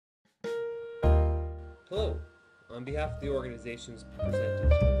Hello. On behalf of the organizations presented to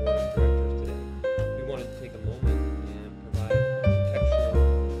the Board of Directors today, we wanted to take a moment and provide a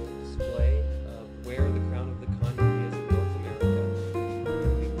contextual display of where the crown of the continent is in North America.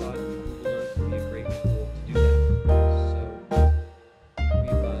 We thought Google Earth would be a great tool to do that. So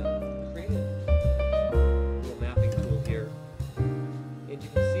we've created a little mapping tool here. And you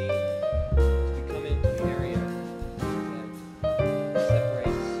can see as we come into the area that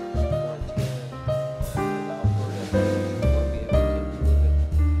separates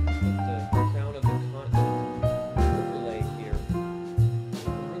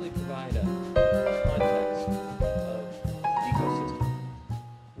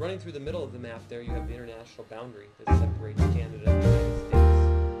running through the middle of the map there, you have the international boundary that separates Canada and the United States.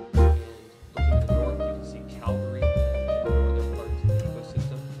 And looking to the north, you can see Calgary, the northern parts of the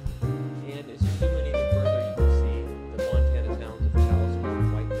ecosystem. And as you zoom in even further, you can see the Montana towns of Kalispell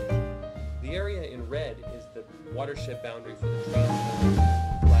and Whitefish. The area in red is the watershed boundary for the Trans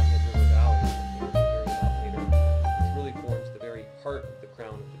Flathead River Valley, that you'll be hearing about later, which really forms the very heart of the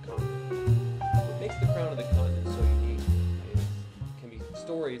crown of the continent. What makes the crown of the continent so unique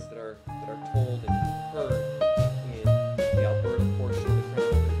stories that are told and heard in the Alberta portion of the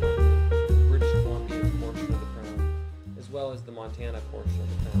crown of the continent, the British Columbia portion of the crown, as well as the Montana portion of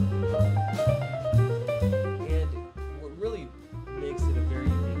the crown of the continent. And what really makes it a very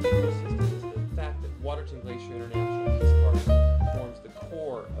unique ecosystem is the fact that Waterton Glacier International Peace Park forms the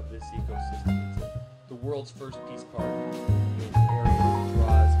core of this ecosystem. It's the world's first peace park in